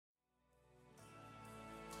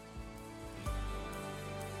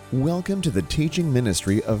Welcome to the teaching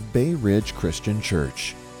ministry of Bay Ridge Christian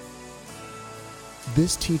Church.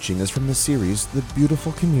 This teaching is from the series, The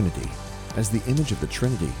Beautiful Community. As the image of the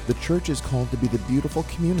Trinity, the church is called to be the beautiful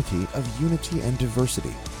community of unity and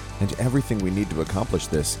diversity, and everything we need to accomplish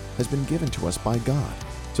this has been given to us by God,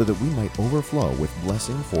 so that we might overflow with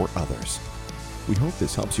blessing for others. We hope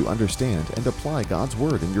this helps you understand and apply God's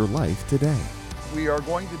Word in your life today. We are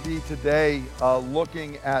going to be today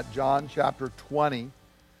looking at John chapter 20,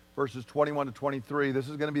 verses 21 to 23. This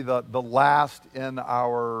is going to be the last in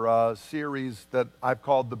our series that I've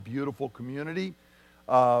called The Beautiful Community,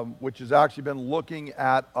 which has actually been looking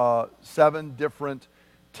at 7 different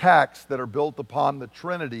texts that are built upon the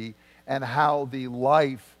Trinity and how the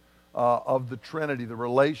life of the Trinity, the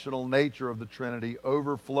relational nature of the Trinity,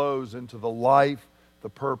 overflows into the life, the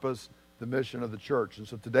purpose, the mission of the church. And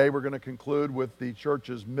so today we're going to conclude with the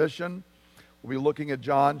church's mission. We'll be looking at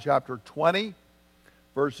John chapter 20,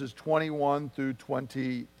 verses 21 through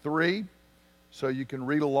 23, so you can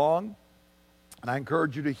read along. And I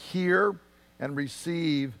encourage you to hear and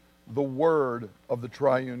receive the word of the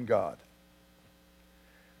triune God.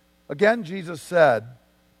 Again, Jesus said,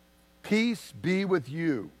 "Peace be with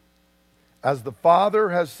you. As the Father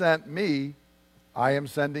has sent me, I am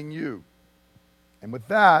sending you." And with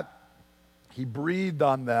that, he breathed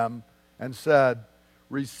on them and said,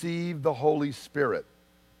 "Receive the Holy Spirit.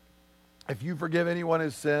 If you forgive anyone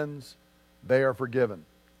his sins, they are forgiven.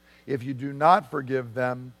 If you do not forgive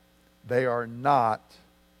them, they are not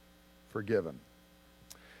forgiven."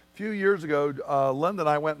 A few years ago, Linda and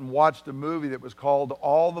I went and watched a movie that was called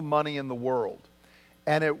All the Money in the World.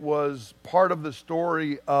 And it was part of the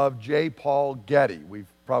story of J. Paul Getty.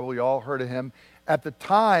 We've probably all heard of him. At the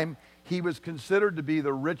time, he was considered to be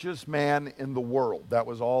the richest man in the world. That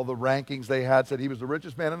was all the rankings they had, said he was the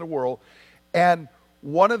richest man in the world. And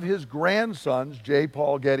one of his grandsons, J.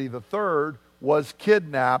 Paul Getty III, was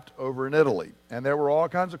kidnapped over in Italy. And there were all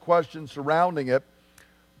kinds of questions surrounding it.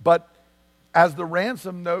 But as the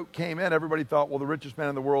ransom note came in, everybody thought, well, the richest man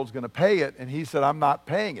in the world is going to pay it. And he said, "I'm not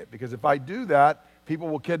paying it, because if I do that, people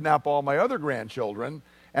will kidnap all my other grandchildren,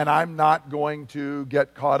 and I'm not going to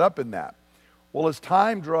get caught up in that." Well, as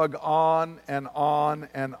time drug on and on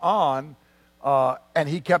and on, and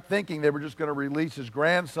he kept thinking they were just going to release his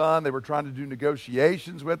grandson. They were trying to do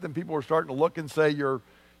negotiations with him. People were starting to look and say, your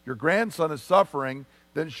grandson is suffering.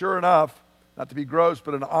 Then sure enough, not to be gross,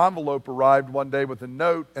 but an envelope arrived one day with a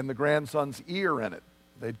note and the grandson's ear in it.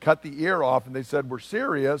 They'd cut the ear off, and they said, "We're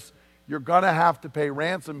serious. You're going to have to pay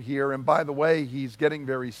ransom here. And by the way, he's getting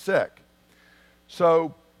very sick."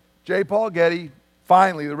 So J. Paul Getty,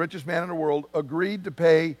 finally, the richest man in the world, agreed to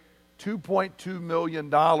pay $2.2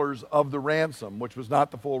 million of the ransom, which was not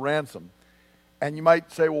the full ransom. And you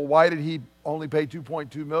might say, well, why did he only pay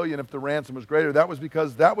 $2.2 million if the ransom was greater? That was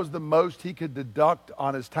because that was the most he could deduct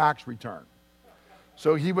on his tax return.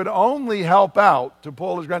 So he would only help out to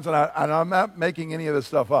pull his grandson out, and I'm not making any of this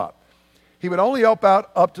stuff up. He would only help out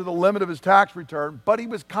up to the limit of his tax return, but he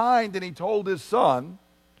was kind, and he told his son,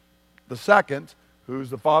 the second, who's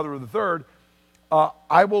the father of the third,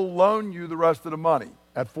 "I will loan you the rest of the money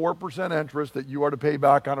at 4% interest that you are to pay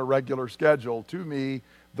back on a regular schedule to me,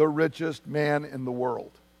 the richest man in the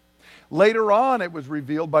world." Later on, it was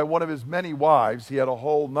revealed by one of his many wives. He had a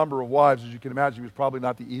whole number of wives. As you can imagine, he was probably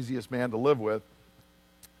not the easiest man to live with.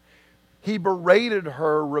 He berated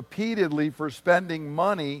her repeatedly for spending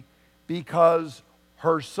money because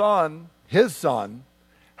her son, his son,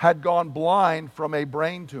 had gone blind from a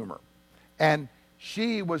brain tumor. And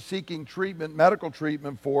she was seeking treatment, medical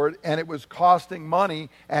treatment for it, and it was costing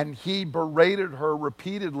money, and he berated her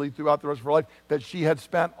repeatedly throughout the rest of her life that she had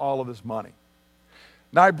spent all of this money.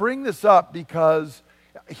 Now, I bring this up because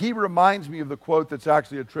he reminds me of the quote that's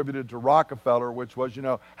actually attributed to Rockefeller, which was,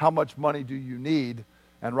 how much money do you need?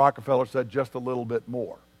 And Rockefeller said, just a little bit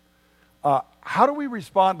more. How do we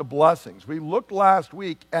respond to blessings? We looked last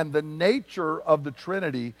week, and the nature of the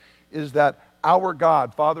Trinity is that our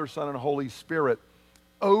God, Father, Son, and Holy Spirit,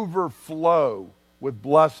 overflow with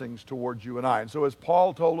blessings towards you and I. And so as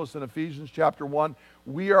Paul told us in Ephesians chapter 1,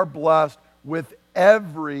 we are blessed with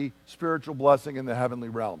every spiritual blessing in the heavenly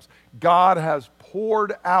realms. God has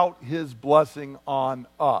poured out his blessing on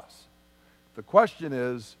us. The question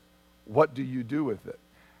is, what do you do with it?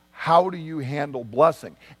 How do you handle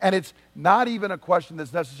blessing? And it's not even a question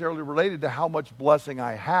that's necessarily related to how much blessing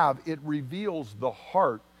I have. It reveals the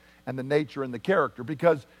heart and the nature and the character,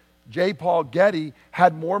 because J. Paul Getty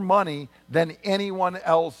had more money than anyone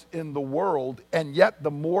else in the world, and yet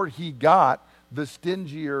the more he got, the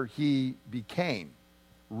stingier he became.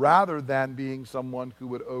 rather than being someone who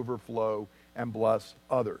would overflow and bless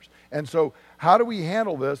others. And so how do we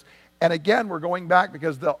handle this? And again, we're going back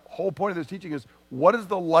because the whole point of this teaching is, what does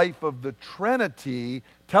the life of the Trinity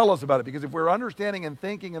tell us about it? Because if we're understanding and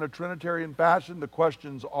thinking in a Trinitarian fashion, the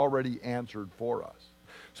question's already answered for us.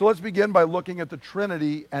 So let's begin by looking at the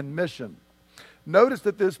Trinity and mission. Notice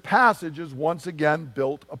that this passage is once again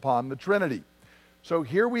built upon the Trinity. So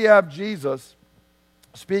here we have Jesus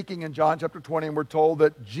speaking in John chapter 20, and we're told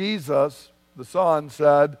that Jesus, the Son,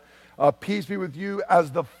 said, peace be with you,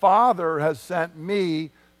 as the Father has sent me,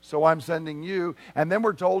 so I'm sending you. And then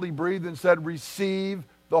we're told he breathed and said, receive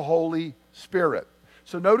the Holy Spirit.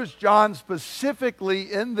 So notice John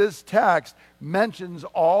specifically in this text mentions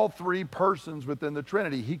all three persons within the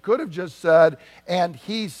Trinity. He could have just said, and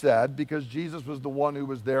he said, because Jesus was the one who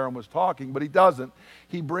was there and was talking, but he doesn't.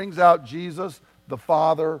 He brings out Jesus, the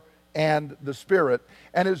Father, and the Spirit.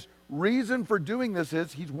 And his reason for doing this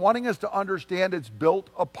is he's wanting us to understand it's built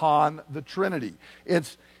upon the Trinity.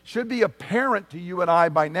 It should be apparent to you and I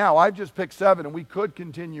by now, I've just picked 7 and we could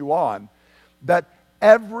continue on, that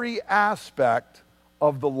every aspect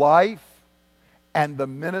of the life and the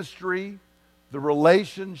ministry, the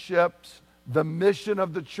relationships, the mission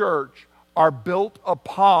of the church are built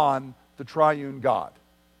upon the triune God.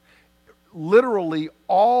 Literally,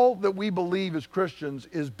 all that we believe as Christians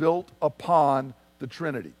is built upon the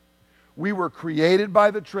Trinity. We were created by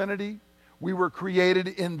the Trinity. We were created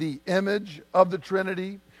in the image of the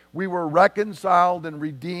Trinity. We were reconciled and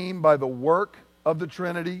redeemed by the work of the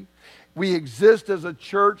Trinity. We exist as a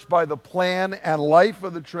church by the plan and life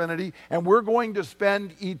of the Trinity, and we're going to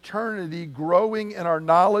spend eternity growing in our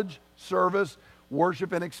knowledge, service,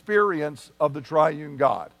 worship, and experience of the triune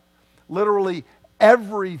God. Literally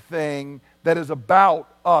everything that is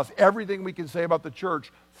about us, everything we can say about the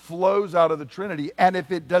church, flows out of the Trinity. And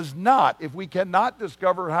if it does not, if we cannot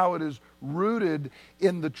discover how it is rooted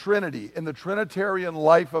in the Trinity, in the Trinitarian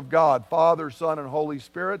life of God, Father, Son, and Holy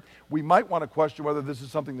Spirit, we might want to question whether this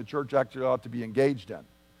is something the church actually ought to be engaged in,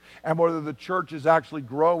 and whether the church is actually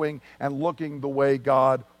growing and looking the way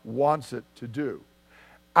God wants it to do.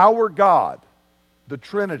 Our God, the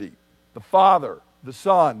Trinity, the Father, the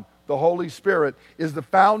Son, the Holy Spirit, is the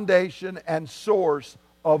foundation and source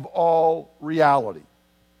of all reality.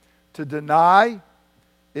 To deny,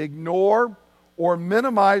 ignore, or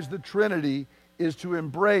minimize the Trinity is to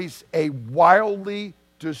embrace a wildly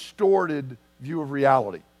distorted view of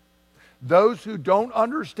reality. Those who don't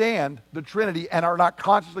understand the Trinity and are not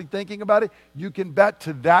consciously thinking about it, you can bet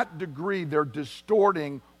to that degree they're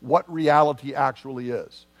distorting what reality actually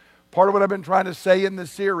is. Part of what I've been trying to say in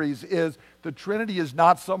this series is the Trinity is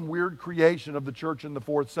not some weird creation of the church in the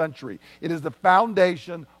 4th century. It is the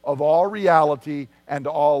foundation of all reality and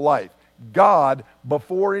all life. God,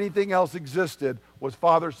 before anything else existed, was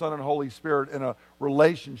Father, Son, and Holy Spirit in a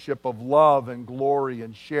relationship of love and glory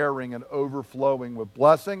and sharing and overflowing with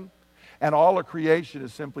blessing. And all of creation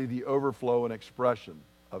is simply the overflow and expression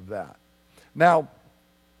of that. Now,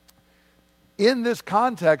 in this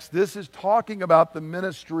context, this is talking about the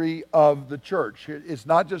ministry of the church. It's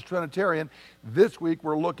not just Trinitarian. This week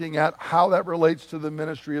we're looking at how that relates to the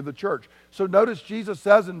ministry of the church. So notice Jesus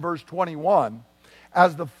says in verse 21,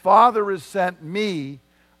 as the Father has sent me,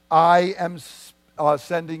 I am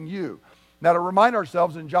sending you. Now to remind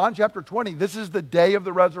ourselves, in John chapter 20, this is the day of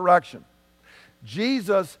the resurrection.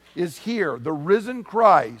 Jesus is here, the risen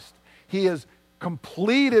Christ. He has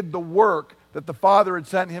completed the work that the Father had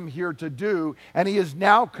sent him here to do, and he is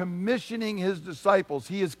now commissioning his disciples.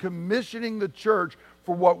 He is commissioning the church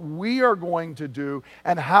for what we are going to do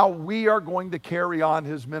and how we are going to carry on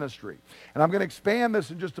his ministry. And I'm going to expand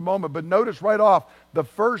this in just a moment, but notice right off, the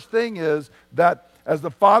first thing is that as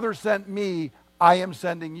the Father sent me, I am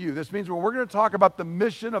sending you. This means when we're going to talk about the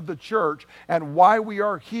mission of the church and why we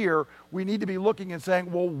are here, we need to be looking and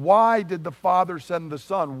saying, well, why did the Father send the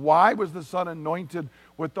Son? Why was the Son anointed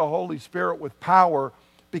with the Holy Spirit with power?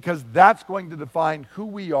 Because that's going to define who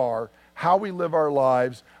we are, how we live our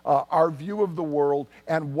lives, our view of the world,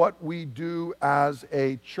 and what we do as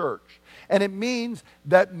a church. And it means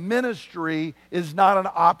that ministry is not an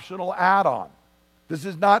optional add-on. This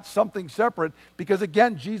is not something separate because,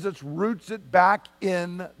 again, Jesus roots it back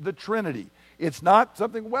in the Trinity. It's not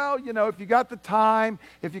something, well, you know, if you got the time,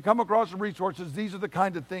 if you come across the resources, these are the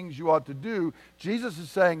kind of things you ought to do. Jesus is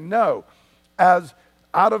saying, no, as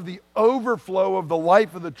out of the overflow of the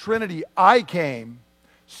life of the Trinity I came,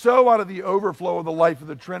 so out of the overflow of the life of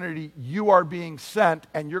the Trinity you are being sent,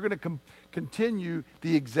 and you're going to continue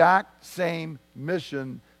the exact same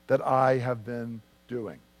mission that I have been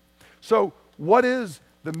doing. So, what is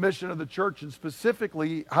the mission of the church, and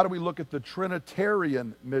specifically, how do we look at the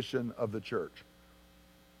Trinitarian mission of the church?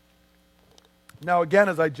 Now, again,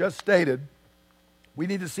 as I just stated, we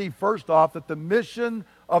need to see first off that the mission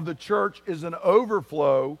of the church is an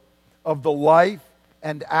overflow of the life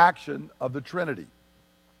and action of the Trinity.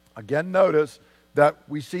 Again, notice that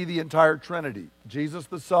we see the entire Trinity. Jesus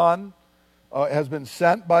the Son has been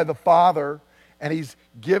sent by the Father, and he's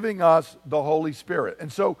giving us the Holy Spirit.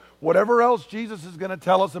 And so whatever else Jesus is going to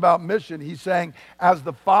tell us about mission, he's saying, as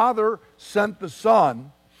the Father sent the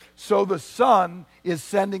Son, so the Son is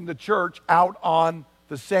sending the church out on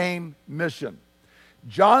the same mission.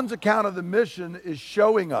 John's account of the mission is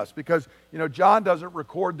showing us, because, John doesn't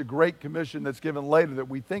record the Great Commission that's given later that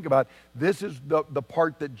we think about. This is the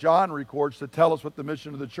part that John records to tell us what the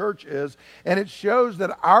mission of the church is. And it shows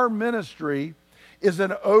that our ministry is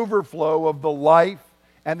an overflow of the life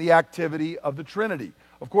and the activity of the Trinity.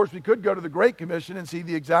 Of course, we could go to the Great Commission and see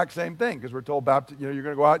the exact same thing, because we're told, you're going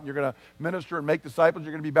to go out and you're going to minister and make disciples.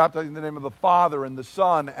 You're going to be baptized in the name of the Father and the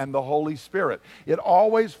Son and the Holy Spirit. It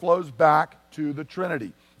always flows back to the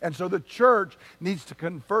Trinity. And so the church needs to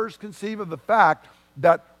first conceive of the fact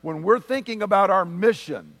that when we're thinking about our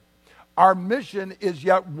mission is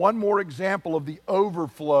yet one more example of the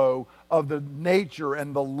overflow of the nature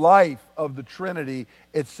and the life of the Trinity.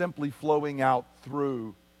 It's simply flowing out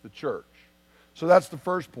through the church. So that's the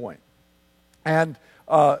first point. And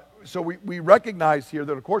so we recognize here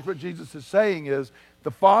that, of course, what Jesus is saying is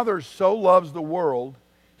the Father so loves the world,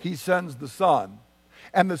 he sends the Son.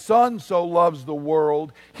 And the Son so loves the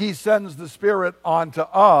world, he sends the Spirit onto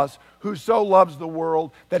us, who so loves the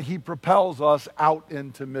world that he propels us out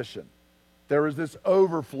into mission. There is this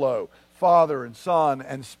overflow, Father and Son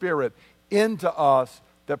and Spirit, into us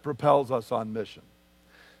that propels us on mission.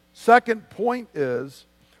 Second point is,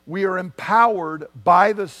 we are empowered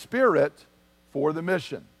by the Spirit for the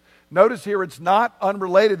mission. Notice here, it's not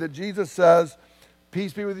unrelated that Jesus says,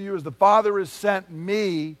 peace be with you, as the Father has sent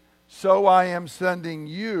me, so I am sending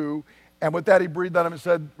you. And with that, he breathed on him and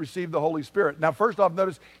said, receive the Holy Spirit. Now, first off,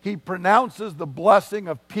 notice he pronounces the blessing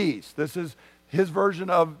of peace. This is his version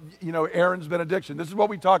of, Aaron's benediction. This is what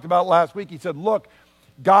we talked about last week. He said, look,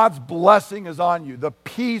 God's blessing is on you. The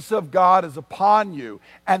peace of God is upon you.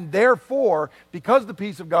 And therefore, because the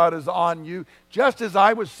peace of God is on you, just as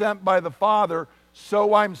I was sent by the Father,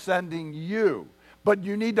 so I'm sending you. But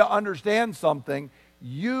you need to understand something.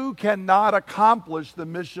 You cannot accomplish the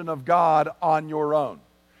mission of God on your own.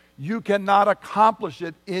 You cannot accomplish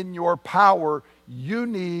it in your power. You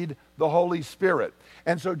need the Holy Spirit.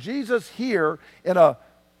 And so Jesus here, in a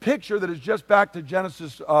picture that is just back to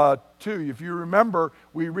Genesis 2. If you remember,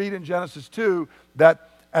 we read in Genesis 2 that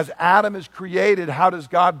as Adam is created, how does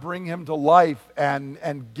God bring him to life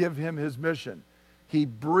and give him his mission? He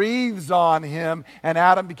breathes on him, and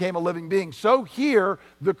Adam became a living being. So here,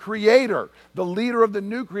 the Creator, the leader of the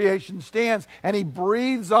new creation, stands, and he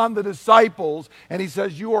breathes on the disciples, and he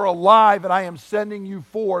says, you are alive, and I am sending you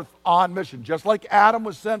forth on mission. Just like Adam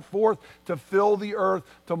was sent forth to fill the earth,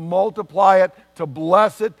 to multiply it, to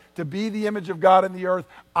bless it, to be the image of God in the earth,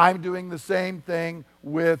 I'm doing the same thing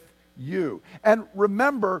with you. And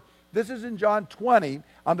remember, this is in John 20,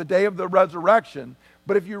 on the day of the resurrection.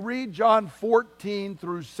 But if you read John 14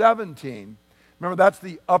 through 17, remember that's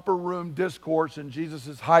the upper room discourse in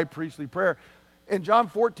Jesus' high priestly prayer. In John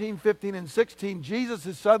 14, 15, and 16, Jesus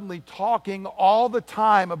is suddenly talking all the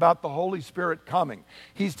time about the Holy Spirit coming.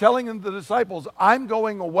 He's telling the disciples, I'm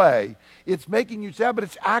going away. It's making you sad, but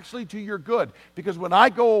it's actually to your good. Because when I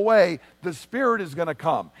go away, the Spirit is going to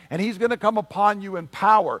come. And He's going to come upon you in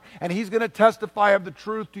power. And He's going to testify of the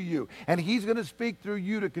truth to you. And He's going to speak through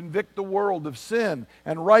you to convict the world of sin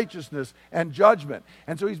and righteousness and judgment.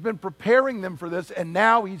 And so He's been preparing them for this. And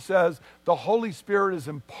now He says, the Holy Spirit is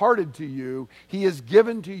imparted to you. He is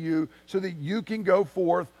given to you so that you can go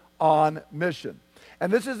forth on mission.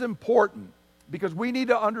 And this is important because we need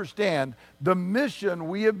to understand the mission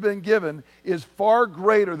we have been given is far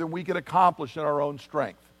greater than we can accomplish in our own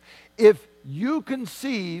strength. If you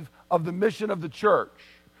conceive of the mission of the church,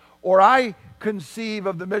 or I conceive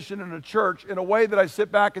of the mission in a church in a way that I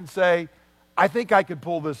sit back and say, I think I could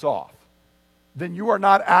pull this off, then you are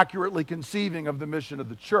not accurately conceiving of the mission of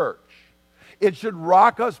the church. It should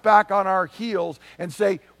rock us back on our heels and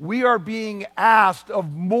say, we are being asked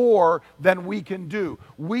of more than we can do.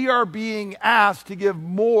 We are being asked to give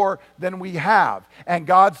more than we have. And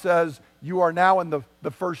God says, you are now in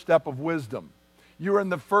the first step of wisdom. You're in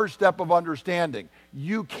the first step of understanding.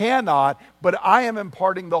 You cannot, but I am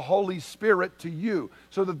imparting the Holy Spirit to you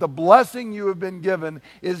so that the blessing you have been given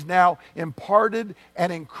is now imparted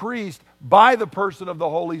and increased by the person of the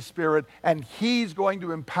Holy Spirit, and He's going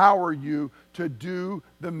to empower you to do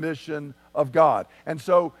the mission of God. And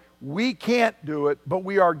so we can't do it, but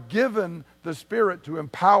we are given the Spirit to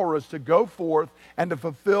empower us to go forth and to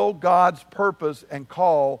fulfill God's purpose and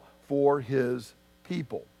call for His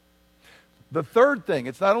people. The third thing,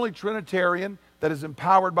 it's not only Trinitarian that is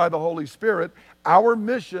empowered by the Holy Spirit, our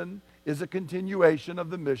mission is a continuation of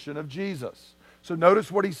the mission of Jesus. So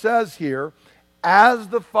notice what he says here, as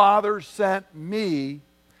the Father sent me,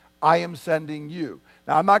 I am sending you.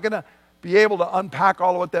 Now I'm not going to be able to unpack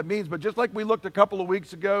all of what that means, but just like we looked a couple of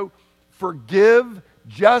weeks ago, forgive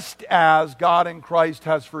just as God in Christ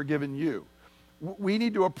has forgiven you. We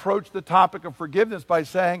need to approach the topic of forgiveness by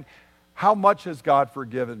saying, how much has God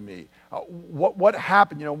forgiven me? What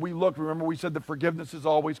happened? Remember we said that forgiveness is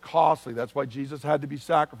always costly. That's why Jesus had to be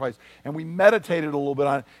sacrificed. And we meditated a little bit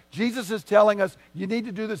on it. Jesus is telling us you need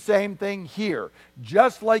to do the same thing here.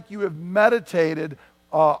 Just like you have meditated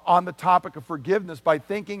on the topic of forgiveness by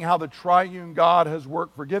thinking how the triune God has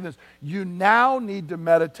worked forgiveness, you now need to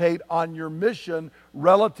meditate on your mission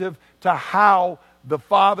relative to how the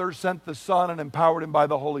Father sent the Son and empowered Him by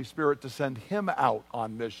the Holy Spirit to send Him out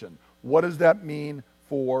on mission. What does that mean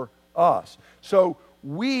for us? So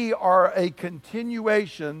we are a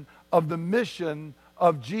continuation of the mission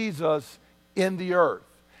of Jesus in the earth.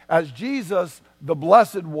 As Jesus, the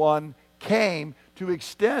Blessed One, came to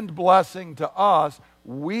extend blessing to us,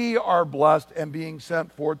 we are blessed and being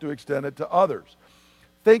sent forth to extend it to others.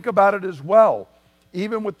 Think about it as well,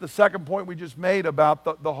 even with the second point we just made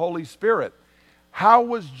about the Holy Spirit. How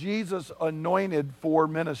was Jesus anointed for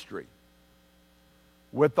ministry?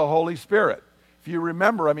 With the Holy Spirit. If you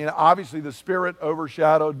remember, obviously the Spirit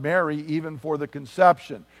overshadowed Mary even for the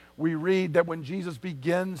conception. We read that when Jesus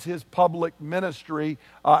begins his public ministry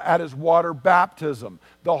at his water baptism,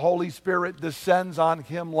 the Holy Spirit descends on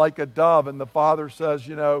him like a dove, and the Father says,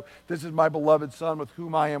 this is my beloved Son with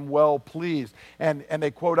whom I am well pleased. And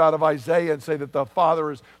they quote out of Isaiah and say that the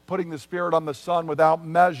Father is putting the Spirit on the Son without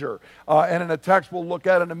measure. And in a text we'll look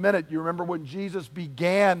at in a minute, you remember when Jesus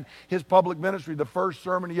began his public ministry, the first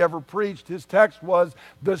sermon he ever preached, his text was,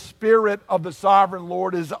 the Spirit of the Sovereign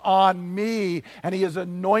Lord is on me, and He has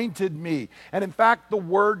anointed me. And in fact, the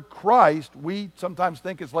word Christ, we sometimes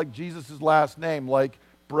think it's like Jesus' last name, like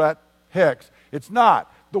Brett Hicks. It's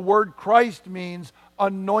not. The word Christ means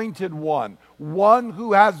anointed one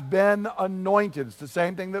who has been anointed. It's the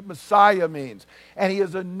same thing that Messiah means. And He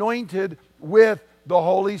is anointed with the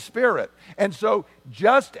Holy Spirit. And so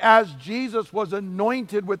just as Jesus was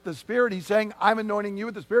anointed with the Spirit, He's saying, I'm anointing you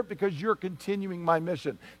with the Spirit because you're continuing my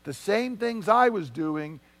mission. The same things I was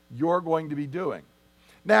doing, you're going to be doing.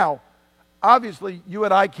 Now, obviously, you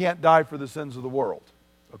and I can't die for the sins of the world.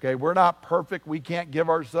 Okay, we're not perfect. We can't give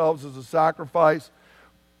ourselves as a sacrifice.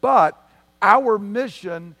 But our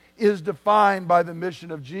mission is defined by the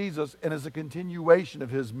mission of Jesus and is a continuation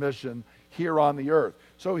of His mission here on the earth.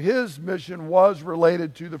 So His mission was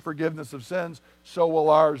related to the forgiveness of sins, so will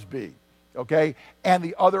ours be. Okay? And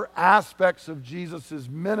the other aspects of Jesus'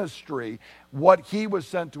 ministry, what He was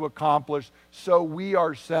sent to accomplish, so we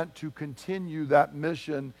are sent to continue that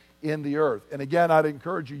mission in the earth. And again, I'd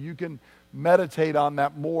encourage you, you can meditate on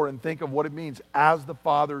that more and think of what it means. As the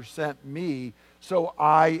Father sent me, so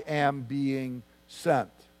I am being sent.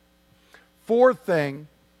 Fourth thing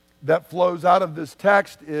that flows out of this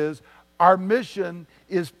text is our mission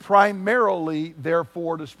is primarily,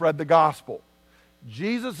 therefore, to spread the gospel.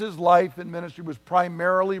 Jesus' life and ministry was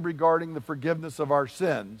primarily regarding the forgiveness of our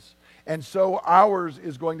sins, and so ours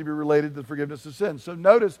is going to be related to the forgiveness of sins. So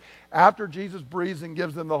notice, after Jesus breathes and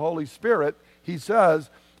gives them the Holy Spirit, He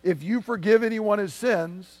says, if you forgive anyone his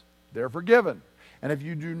sins, they're forgiven. And if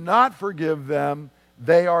you do not forgive them,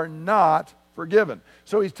 they are not forgiven.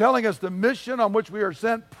 So He's telling us the mission on which we are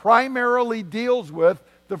sent primarily deals with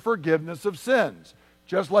the forgiveness of sins,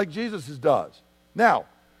 just like Jesus' does. Now,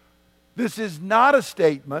 this is not a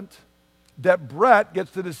statement that Brett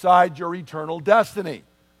gets to decide your eternal destiny.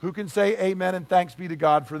 Who can say amen and thanks be to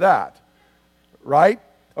God for that? Right?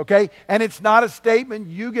 Okay? And it's not a statement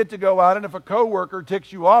you get to go out and if a coworker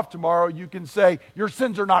ticks you off tomorrow, you can say, your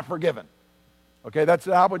sins are not forgiven. Okay? That's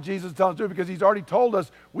not what Jesus tells us to do because He's already told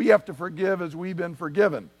us we have to forgive as we've been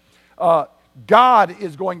forgiven. God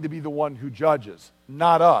is going to be the one who judges,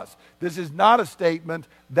 not us. This is not a statement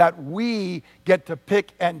that we get to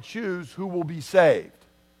pick and choose who will be saved.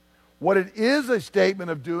 What it is a statement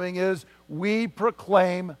of doing is we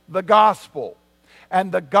proclaim the gospel.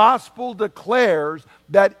 And the gospel declares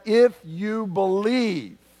that if you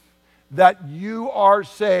believe, that you are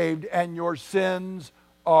saved and your sins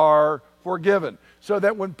are forgiven. So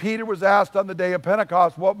that when Peter was asked on the day of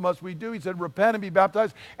Pentecost, what must we do? He said, repent and be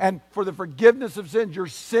baptized, and for the forgiveness of sins, your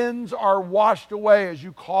sins are washed away as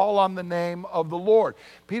you call on the name of the Lord.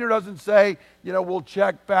 Peter doesn't say, we'll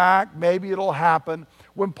check back, maybe it'll happen.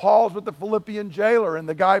 When Paul's with the Philippian jailer and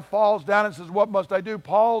the guy falls down and says, what must I do?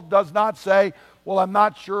 Paul does not say, well, I'm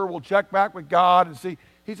not sure, we'll check back with God and see.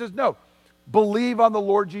 He says, no. Believe on the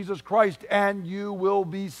Lord Jesus Christ and you will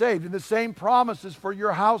be saved. And the same promise is for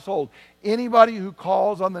your household. Anybody who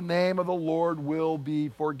calls on the name of the Lord will be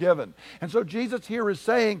forgiven. And so Jesus here is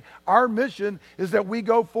saying our mission is that we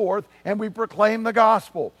go forth and we proclaim the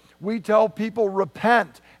gospel. We tell people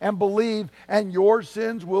repent and believe and your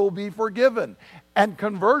sins will be forgiven. And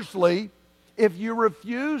conversely, if you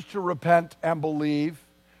refuse to repent and believe,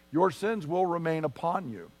 your sins will remain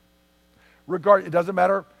upon you. It doesn't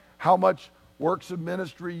matter how much works of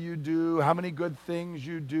ministry you do, how many good things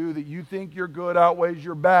you do, that you think your good outweighs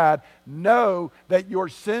your bad. Know that your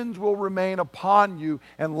sins will remain upon you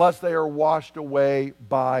unless they are washed away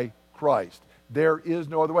by Christ. There is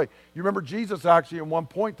no other way. You remember Jesus actually at one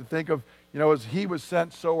point to think of, as he was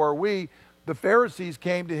sent, so are we. The Pharisees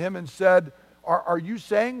came to him and said, are you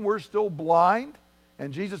saying we're still blind?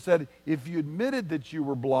 And Jesus said, if you admitted that you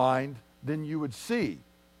were blind, then you would see.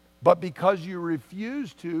 But because you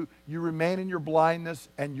refuse to, you remain in your blindness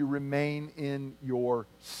and you remain in your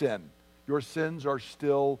sin. Your sins are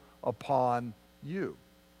still upon you.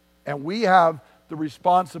 And we have the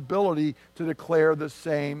responsibility to declare the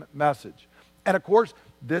same message. And of course,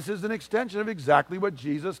 this is an extension of exactly what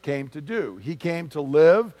Jesus came to do. He came to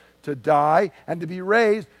live, to die, and to be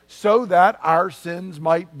raised so that our sins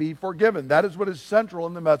might be forgiven. That is what is central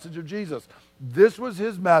in the message of Jesus. This was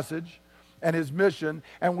his message and his mission,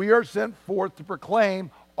 and we are sent forth to proclaim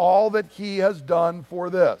all that he has done for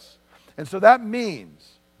this. And so that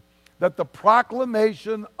means that the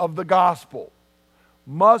proclamation of the gospel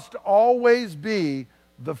must always be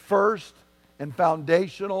the first and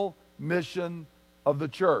foundational mission of the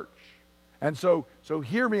church. And so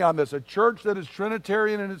hear me on this. A church that is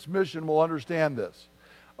Trinitarian in its mission will understand this.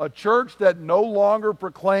 A church that no longer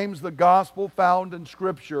proclaims the gospel found in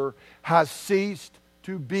Scripture has ceased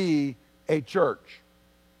to be a church.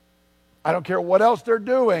 I don't care what else they're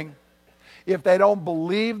doing. If they don't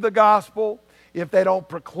believe the gospel, if they don't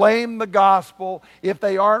proclaim the gospel, if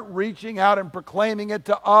they aren't reaching out and proclaiming it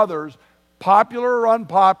to others, popular or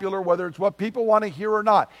unpopular, whether it's what people want to hear or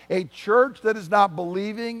not, a church that is not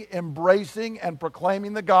believing, embracing, and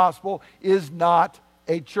proclaiming the gospel is not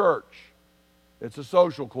a church. It's a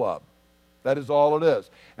social club. That is all it is.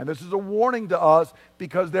 And this is a warning to us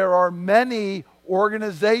because there are many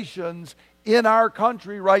organizations in our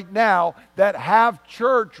country right now that have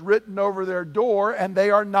church written over their door, and they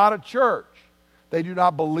are not a church. They do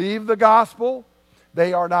not believe the gospel.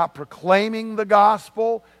 They are not proclaiming the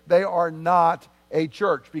gospel. They are not a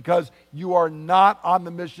church because you are not on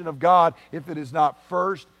the mission of God if it is not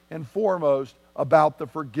first and foremost about the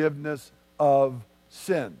forgiveness of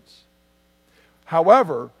sins.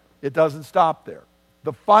 However, it doesn't stop there.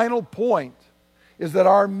 The final point is that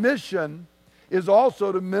our mission is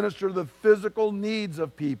also to minister the physical needs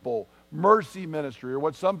of people, mercy ministry, or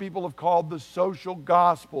what some people have called the social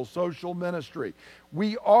gospel, social ministry.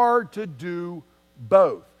 We are to do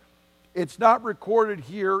both. It's not recorded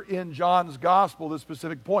here in John's gospel, this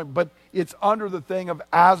specific point, but it's under the thing of,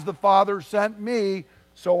 as the Father sent me,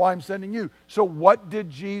 so I'm sending you. So what did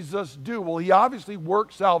Jesus do? Well, he obviously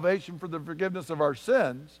worked salvation for the forgiveness of our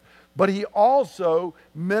sins, but he also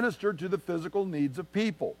ministered to the physical needs of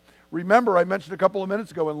people. Remember, I mentioned a couple of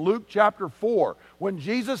minutes ago in Luke chapter 4, when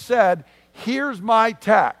Jesus said, here's my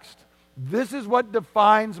text. This is what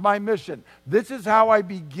defines my mission. This is how I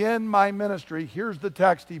begin my ministry. Here's the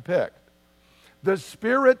text he picked. The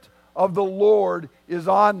Spirit of the Lord is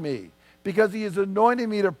on me because he has anointed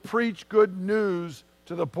me to preach good news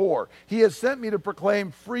to the poor. He has sent me to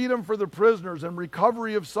proclaim freedom for the prisoners and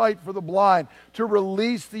recovery of sight for the blind, to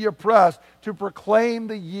release the oppressed, to proclaim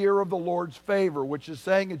the year of the Lord's favor, which is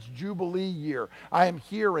saying it's Jubilee year. I am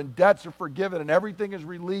here and debts are forgiven and everything is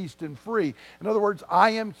released and free. In other words, I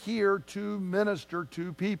am here to minister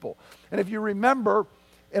to people. And if you remember,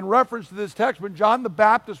 in reference to this text, when John the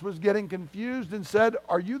Baptist was getting confused and said,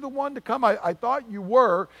 are you the one to come? I thought you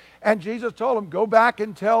were. And Jesus told him, go back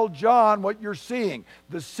and tell John what you're seeing.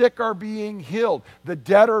 The sick are being healed. The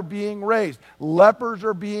dead are being raised. Lepers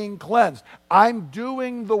are being cleansed. I'm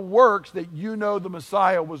doing the works that you know the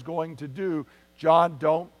Messiah was going to do. John,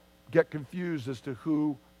 don't get confused as to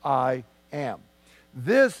who I am.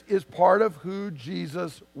 This is part of who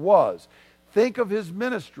Jesus was. Think of his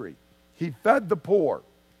ministry. He fed the poor.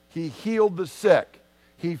 He healed the sick.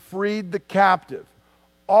 He freed the captive.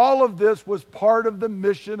 All of this was part of the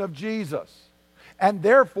mission of Jesus. And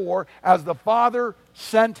therefore, as the Father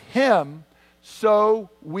sent him, so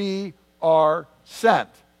we are sent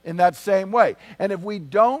in that same way. And if we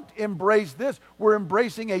don't embrace this, we're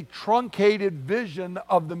embracing a truncated vision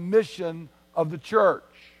of the mission of the church.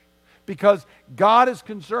 Because God is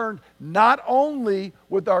concerned not only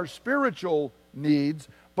with our spiritual needs,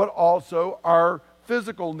 but also our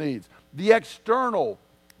physical needs. The external,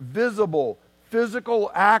 visible,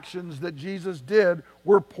 physical actions that Jesus did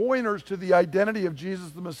were pointers to the identity of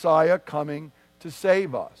Jesus the Messiah coming to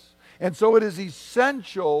save us. And so it is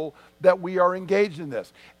essential that we are engaged in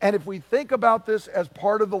this. And if we think about this as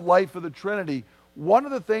part of the life of the Trinity, one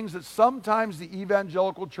of the things that sometimes the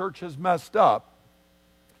evangelical church has messed up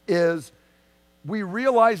is we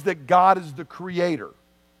realize that God is the creator.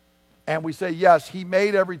 And we say, yes, he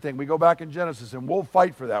made everything. We go back in Genesis and we'll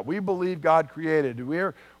fight for that. We believe God created.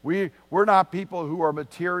 We're not people who are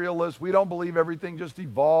materialists. We don't believe everything just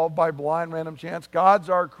evolved by blind random chance. God's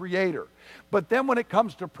our creator. But then when it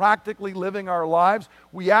comes to practically living our lives,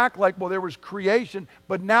 we act like, well, there was creation,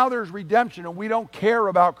 but now there's redemption and we don't care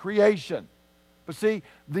about creation. But see,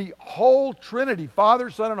 the whole Trinity, Father,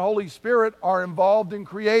 Son, and Holy Spirit, are involved in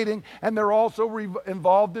creating, and they're also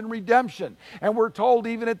involved in redemption. And we're told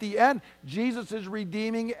even at the end, Jesus is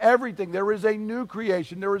redeeming everything. There is a new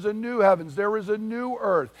creation. There is a new heavens. There is a new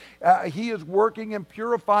earth. He is working and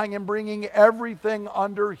purifying and bringing everything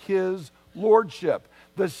under his lordship.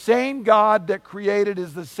 The same God that created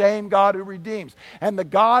is the same God who redeems. And the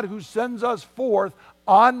God who sends us forth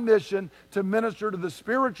on mission to minister to the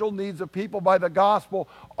spiritual needs of people by the gospel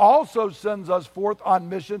also sends us forth on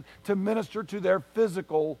mission to minister to their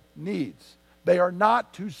physical needs. They are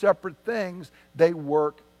not two separate things. They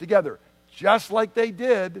work together, just like they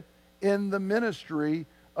did in the ministry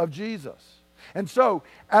of Jesus. And so,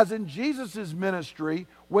 as in Jesus' ministry,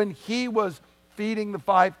 when he was feeding the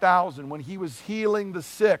 5,000, when he was healing the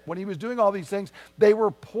sick, when he was doing all these things, they were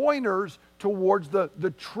pointers towards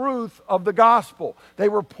the truth of the gospel. They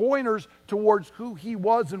were pointers towards who he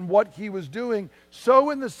was and what he was doing. So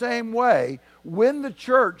in the same way, when the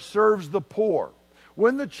church serves the poor,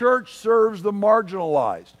 when the church serves the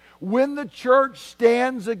marginalized, when the church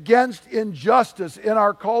stands against injustice in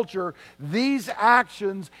our culture, these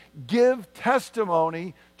actions give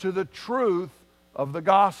testimony to the truth of the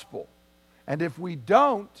gospel. And if we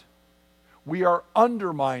don't, we are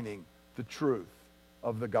undermining the truth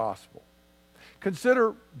of the gospel.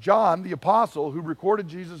 Consider John, the apostle, who recorded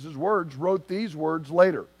Jesus' words, wrote these words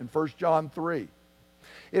later in 1 John 3.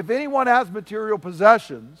 If anyone has material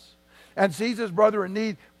possessions and sees his brother in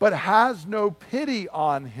need, but has no pity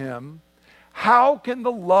on him, how can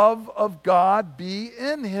the love of God be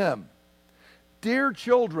in him? Dear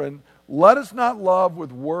children, let us not love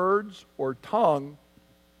with words or tongue,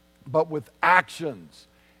 but with actions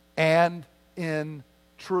and in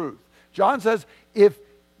truth. John says, if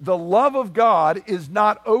the love of God is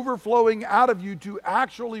not overflowing out of you to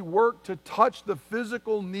actually work to touch the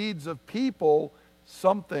physical needs of people,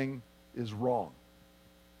 something is wrong.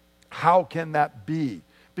 How can that be?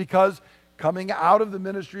 Because coming out of the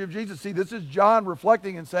ministry of Jesus, see, this is John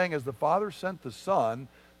reflecting and saying, as the Father sent the Son,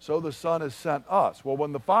 so the Son has sent us. Well,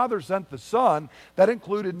 when the Father sent the Son, that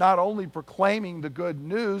included not only proclaiming the good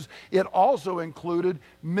news, it also included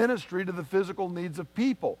ministry to the physical needs of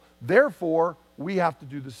people. Therefore, we have to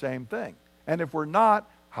do the same thing. And if we're not,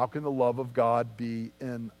 how can the love of God be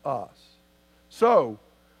in us? So,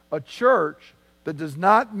 a church that does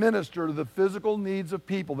not minister to the physical needs of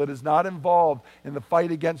people, that is not involved in the fight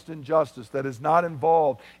against injustice, that is not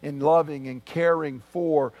involved in loving and caring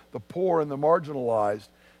for the poor and the marginalized,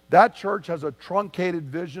 that church has a truncated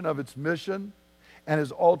vision of its mission and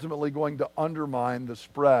is ultimately going to undermine the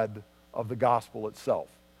spread of the gospel itself.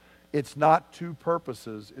 It's not two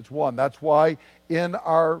purposes, it's one. That's why in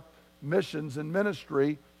our missions and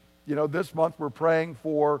ministry, this month we're praying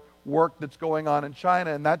for work that's going on in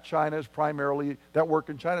China, and that work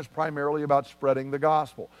in China is primarily about spreading the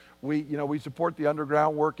gospel. We support the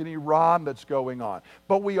underground work in Iran that's going on.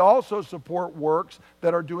 But we also support works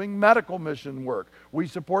that are doing medical mission work. We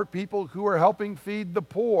support people who are helping feed the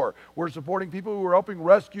poor. We're supporting people who are helping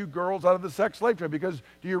rescue girls out of the sex slave trade. Because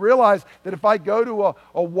do you realize that if I go to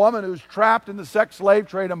a woman who's trapped in the sex slave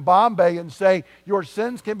trade in Bombay and say, your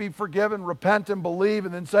sins can be forgiven, repent and believe,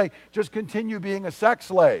 and then say, just continue being a sex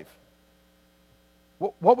slave,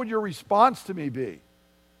 what would your response to me be?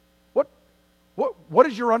 what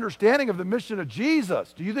is your understanding of the mission of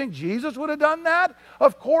Jesus? Do you think Jesus would have done that?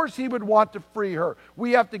 Of course he would want to free her.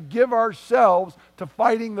 We have to give ourselves to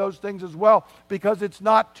fighting those things as well, because it's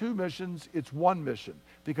not two missions, it's one mission,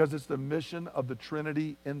 because it's the mission of the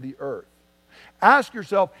Trinity in the earth. Ask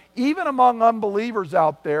yourself, even among unbelievers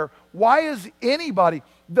out there, why is anybody,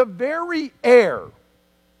 the very air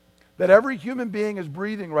that every human being is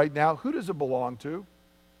breathing right now, who does it belong to?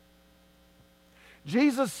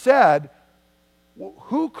 Jesus said,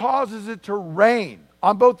 who causes it to rain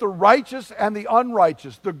on both the righteous and the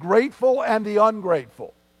unrighteous, the grateful and the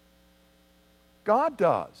ungrateful? God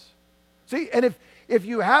does. See, and if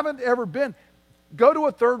you haven't ever been, go to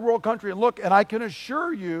a third world country and look, and I can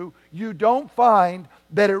assure you, you don't find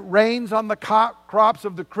that it rains on the crops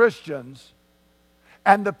of the Christians,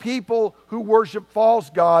 and the people who worship false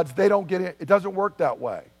gods, they don't get it. It doesn't work that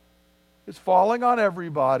way. It's falling on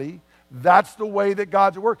everybody. That's the way that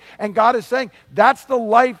God's at work. And God is saying, that's the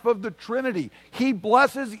life of the Trinity. He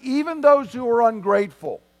blesses even those who are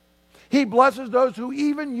ungrateful. He blesses those who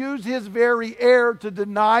even use his very air to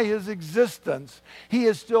deny his existence. He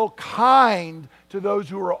is still kind to those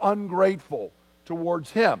who are ungrateful towards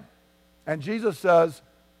him. And Jesus says,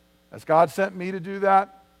 as God sent me to do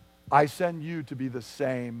that, I send you to be the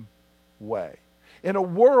same way. In a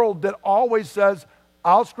world that always says,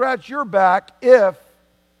 I'll scratch your back if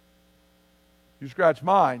you scratch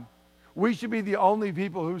mine, we should be the only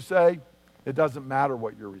people who say, it doesn't matter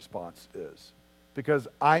what your response is, because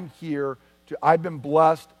I'm here to, I've been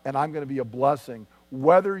blessed and I'm going to be a blessing.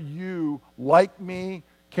 Whether you like me,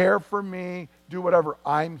 care for me, do whatever,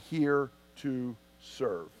 I'm here to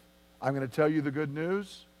serve. I'm going to tell you the good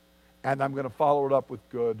news, and I'm going to follow it up with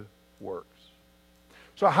good works.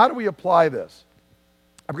 So how do we apply this?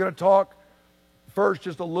 I'm going to talk first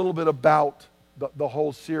just a little bit about the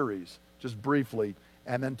whole series, just briefly,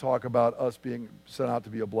 and then talk about us being sent out to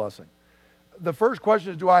be a blessing. The first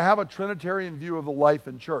question is, do I have a Trinitarian view of the life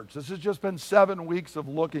in church? This has just been 7 weeks of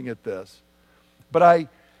looking at this. But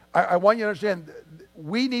I want you to understand,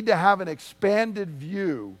 we need to have an expanded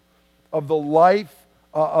view of the life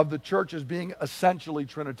of the church as being essentially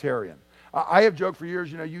Trinitarian. I have joked for years,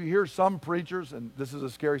 you hear some preachers, and this is a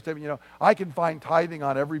scary statement, I can find tithing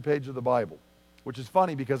on every page of the Bible, which is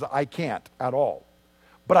funny because I can't at all.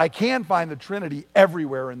 But I can find the Trinity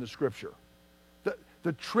everywhere in the Scripture.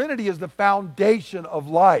 The Trinity is the foundation of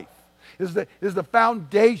life, is the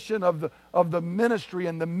foundation of the ministry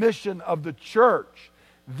and the mission of the church.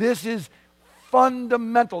 This is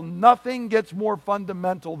fundamental. Nothing gets more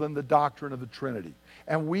fundamental than the doctrine of the Trinity.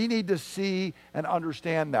 And we need to see and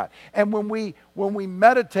understand that. And when we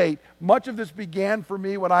meditate, much of this began for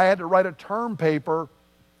me when I had to write a term paper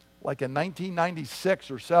like in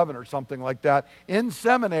 1996 or 7 or something like that, in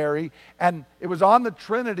seminary, and it was on the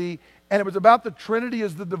Trinity, and it was about the Trinity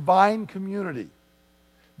as the divine community.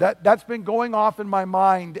 That's been going off in my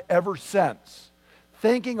mind ever since,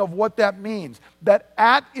 thinking of what that means, that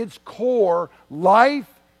at its core, life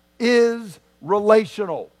is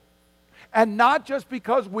relational. And not just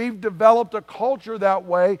because we've developed a culture that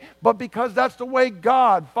way, but because that's the way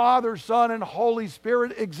God, Father, Son, and Holy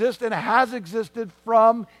Spirit exist and has existed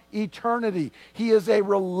from eternity. He is a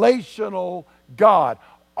relational God,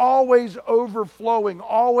 always overflowing,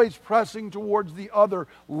 always pressing towards the other,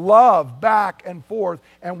 love back and forth,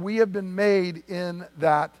 and we have been made in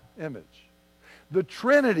that image. The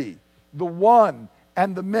Trinity, the one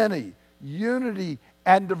and the many, unity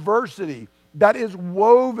and diversity, that is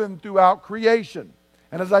woven throughout creation.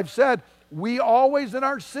 And as I've said, we always in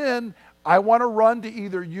our sin, I want to run to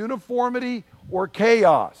either uniformity or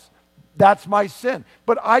chaos. That's my sin.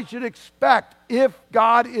 But I should expect, if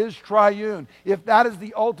God is triune, if that is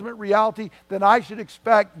the ultimate reality, then I should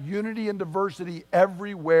expect unity and diversity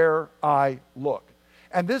everywhere I look.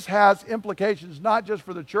 And this has implications not just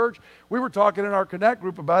for the church. We were talking in our Connect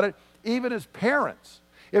group about it, even as parents.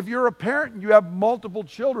 If you're a parent and you have multiple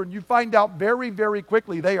children, you find out very, very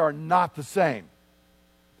quickly they are not the same.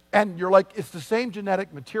 And you're like, it's the same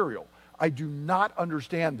genetic material. I do not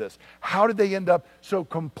understand this. How did they end up so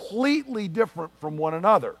completely different from one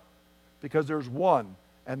another? Because there's one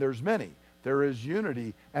and there's many. There is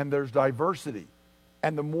unity and there's diversity.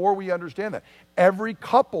 And the more we understand that, every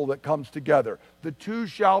couple that comes together, the two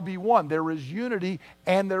shall be one. There is unity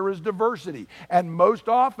and there is diversity. And most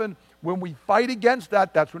often, when we fight against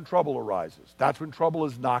that, that's when trouble arises. That's when trouble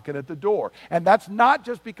is knocking at the door. And that's not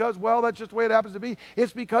just because, well, that's just the way it happens to be.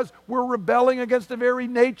 It's because we're rebelling against the very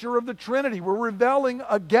nature of the Trinity. We're rebelling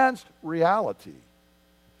against reality.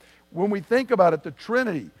 When we think about it, the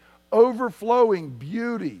Trinity, overflowing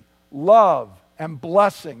beauty, love, and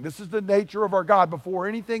blessing. This is the nature of our God before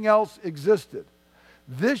anything else existed.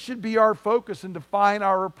 This should be our focus and define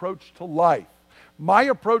our approach to life. My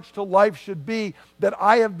approach to life should be that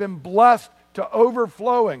I have been blessed to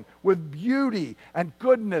overflowing with beauty and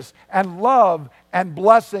goodness and love and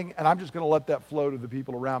blessing, and I'm just going to let that flow to the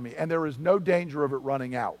people around me. And there is no danger of it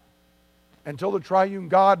running out. Until the triune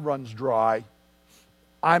God runs dry,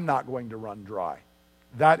 I'm not going to run dry.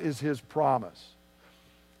 That is his promise.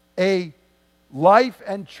 A life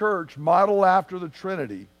and church modeled after the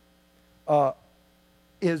Trinity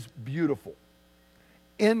is beautiful.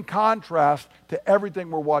 In contrast to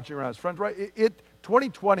everything we're watching around us. Friends, right?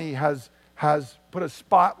 2020 has put a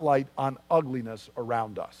spotlight on ugliness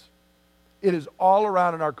around us. It is all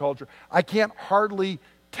around in our culture. I can't hardly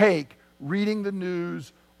take reading the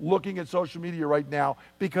news, looking at social media right now,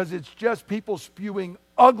 because it's just people spewing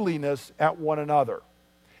ugliness at one another,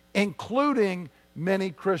 including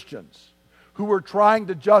many Christians who are trying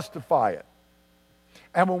to justify it.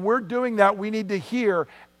 And when we're doing that, we need to hear,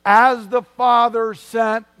 as the Father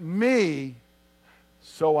sent me,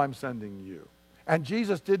 so I'm sending you. And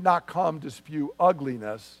Jesus did not come to spew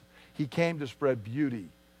ugliness. He came to spread beauty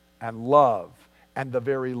and love and the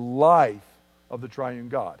very life of the triune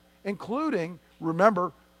God, including,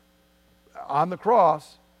 remember, on the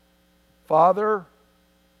cross, Father,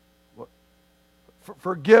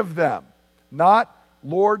 forgive them. Not,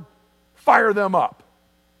 Lord, fire them up.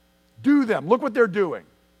 Do them. Look what they're doing.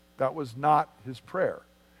 That was not his prayer.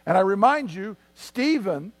 And I remind you,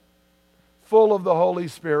 Stephen, full of the Holy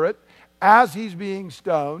Spirit, as he's being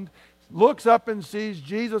stoned, looks up and sees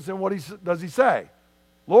Jesus, and what does he say?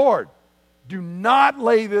 Lord, do not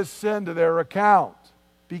lay this sin to their account,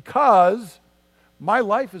 because my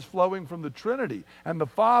life is flowing from the Trinity, and the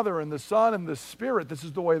Father and the Son and the Spirit. This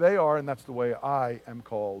is the way they are, and that's the way I am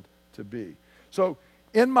called to be. So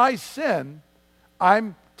in my sin,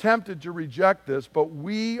 I'm tempted to reject this, but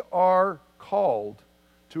we are called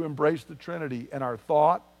to embrace the Trinity in our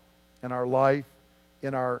thought, in our life,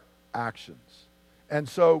 in our actions. And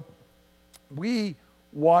so we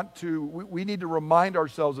need to remind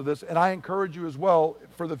ourselves of this, and I encourage you as well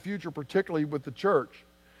for the future, particularly with the church.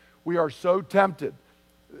 We are so tempted.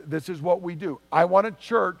 This is what we do. I want a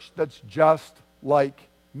church that's just like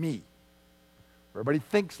me. Everybody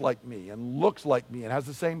thinks like me and looks like me and has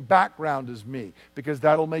the same background as me, because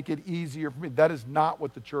that'll make it easier for me. That is not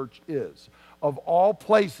what the church is. Of all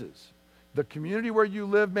places, the community where you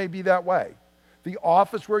live may be that way. The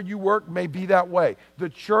office where you work may be that way. The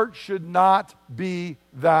church should not be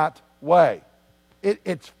that way.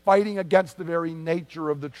 It's fighting against the very nature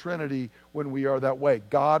of the Trinity when we are that way.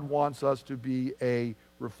 God wants us to be a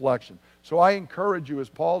reflection. So I encourage you, as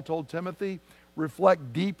Paul told Timothy,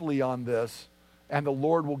 reflect deeply on this, and the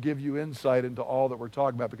Lord will give you insight into all that we're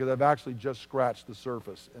talking about, because I've actually just scratched the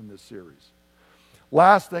surface in this series.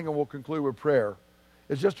 Last thing, and we'll conclude with prayer,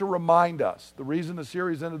 is just to remind us, the reason the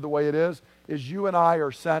series ended the way it is you and I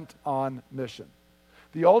are sent on mission.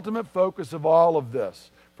 The ultimate focus of all of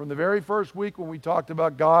this, from the very first week when we talked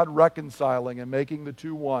about God reconciling and making the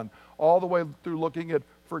two one, all the way through looking at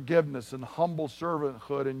forgiveness and humble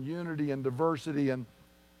servanthood and unity and diversity, and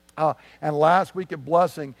last week at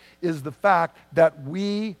blessing, is the fact that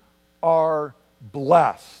we are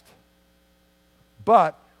blessed.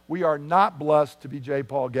 But we are not blessed to be J.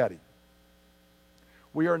 Paul Getty.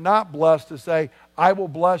 We are not blessed to say, I will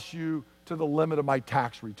bless you to the limit of my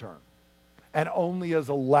tax return, and only as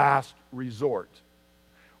a last resort.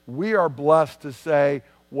 We are blessed to say,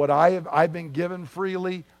 what I've been given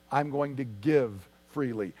freely, I'm going to give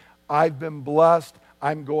freely. I've been blessed,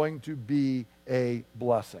 I'm going to be a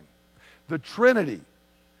blessing. The Trinity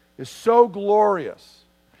is so glorious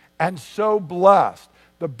and so blessed.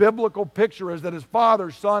 The biblical picture is that as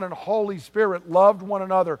Father, Son, and Holy Spirit loved one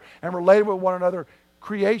another and related with one another,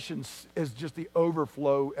 creation is just the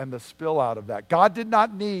overflow and the spill out of that. God did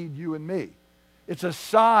not need you and me. It's a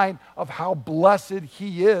sign of how blessed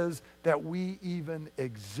He is that we even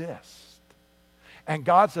exist. And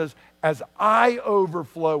God says, as I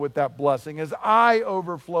overflow with that blessing, as I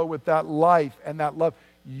overflow with that life and that love,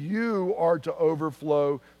 you are to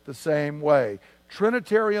overflow the same way.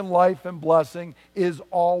 Trinitarian life and blessing is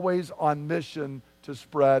always on mission to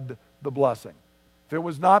spread the blessing. If it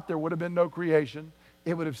was not, there would have been no creation.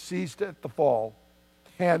 It would have ceased at the fall,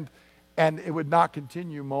 and it would not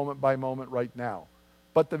continue moment by moment right now.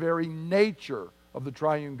 But the very nature of the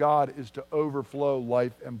triune God is to overflow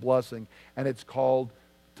life and blessing, and it's called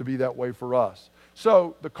to be that way for us.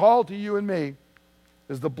 So the call to you and me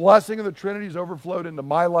is the blessing of the Trinity is overflowed into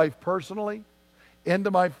my life personally,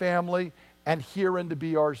 into my family, and here into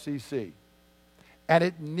BRCC. And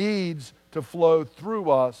it needs to flow through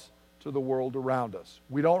us to the world around us.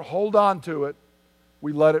 We don't hold on to it.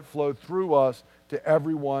 we let it flow through us to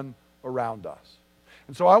everyone around us.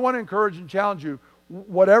 And so I want to encourage and challenge you,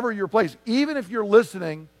 whatever your place, even if you're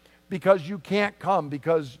listening because you can't come,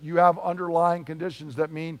 because you have underlying conditions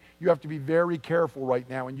that mean you have to be very careful right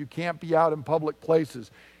now and you can't be out in public places.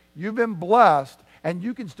 You've been blessed, and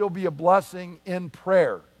you can still be a blessing in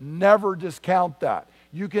prayer. Never discount that.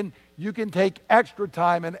 You can take extra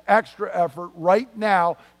time and extra effort right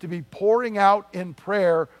now to be pouring out in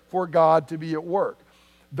prayer for God to be at work.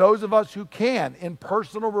 Those of us who can, in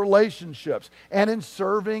personal relationships and in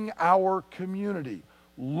serving our community,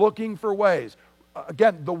 looking for ways.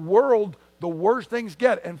 Again, the world, the worse things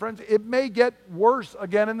get, and friends, it may get worse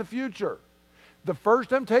again in the future. The first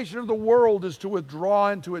temptation of the world is to withdraw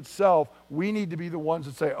into itself. We need to be the ones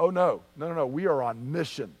that say, oh no, we are on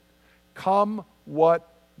mission. Come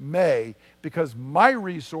what may, because my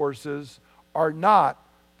resources are not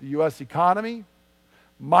the U.S. economy.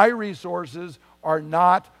 My resources are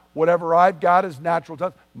not whatever I've got as natural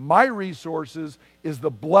talent. My resources is the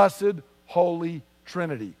blessed Holy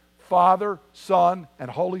Trinity, Father, Son, and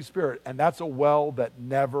Holy Spirit. And that's a well that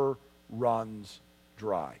never runs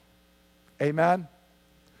dry. Amen?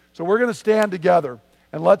 So we're going to stand together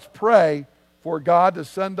and let's pray for God to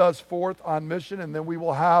send us forth on mission, and then we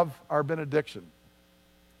will have our benediction.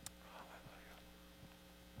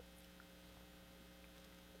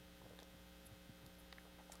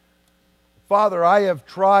 Father, I have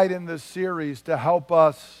tried in this series to help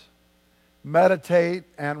us meditate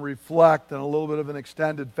and reflect in a little bit of an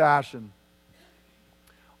extended fashion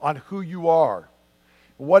on who you are,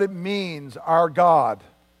 what it means, our God,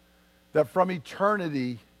 that from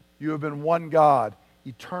eternity you have been one God,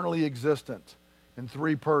 eternally existent in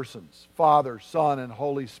three persons, Father, Son, and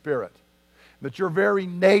Holy Spirit. That your very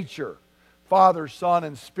nature, Father, Son,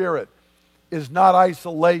 and Spirit, is not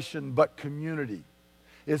isolation but community,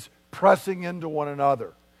 is pressing into one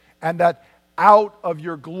another, and that out of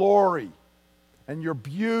your glory and your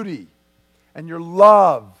beauty and your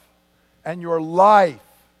love and your life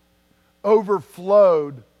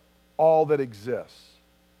overflowed all that exists.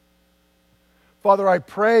 Father, I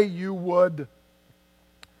pray you would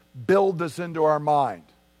build this into our mind.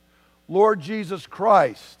 Lord Jesus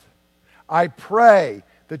Christ, I pray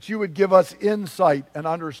that you would give us insight and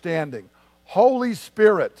understanding. Holy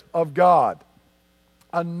Spirit of God,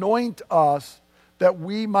 anoint us that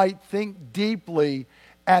we might think deeply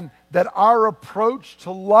and that our approach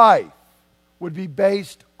to life would be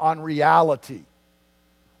based on reality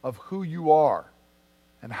of who you are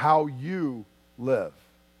and how you live.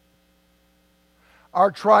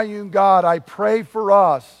 Our triune God, I pray for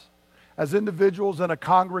us as individuals in a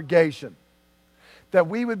congregation that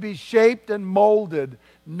we would be shaped and molded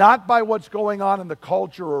not by what's going on in the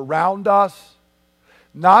culture around us,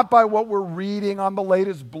 not by what we're reading on the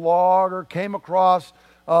latest blog or came across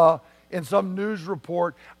in some news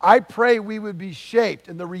report. I pray we would be shaped,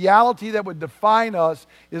 and the reality that would define us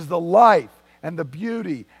is the life and the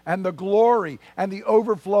beauty and the glory and the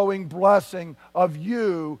overflowing blessing of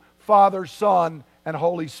you, Father, Son, and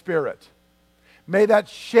Holy Spirit. May that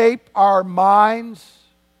shape our minds.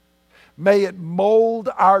 May it mold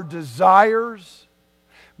our desires.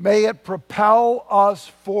 May it propel us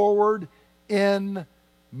forward in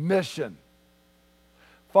mission.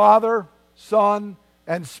 Father, Son,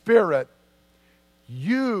 and Spirit,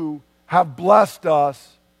 you have blessed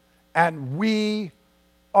us, and we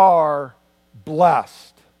are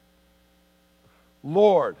blessed.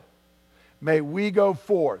 Lord, may we go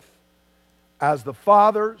forth as the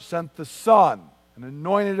Father sent the Son and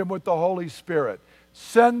anointed him with the Holy Spirit.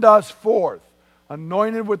 Send us forth,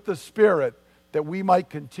 anointed with the Spirit, that we might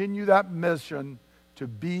continue that mission to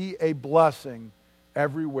be a blessing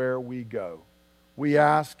everywhere we go. We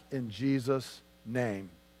ask in Jesus' name.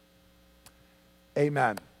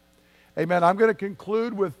 Amen. Amen. I'm going to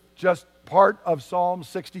conclude with just part of Psalm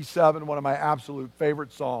 67, one of my absolute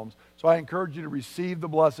favorite psalms. So I encourage you to receive the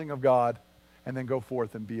blessing of God and then go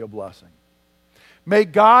forth and be a blessing. May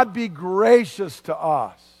God be gracious to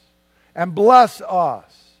us and bless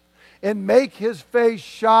us and make his face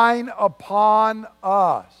shine upon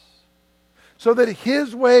us, so that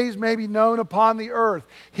his ways may be known upon the earth,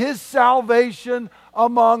 his salvation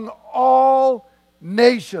among all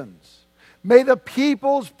nations. May the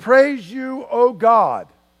peoples praise you, O God.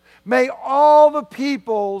 May all the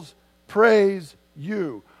peoples praise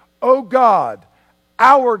you. O God,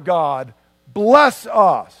 our God, bless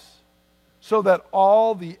us, so that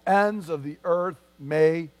all the ends of the earth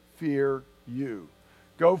may fear you.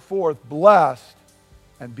 Go forth blessed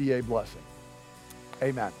and be a blessing.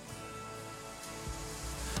 Amen.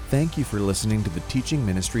 Thank you for listening to the teaching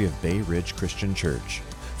ministry of Bay Ridge Christian Church.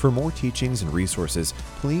 For more teachings and resources,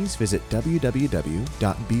 please visit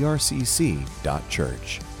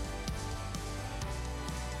www.brcc.church.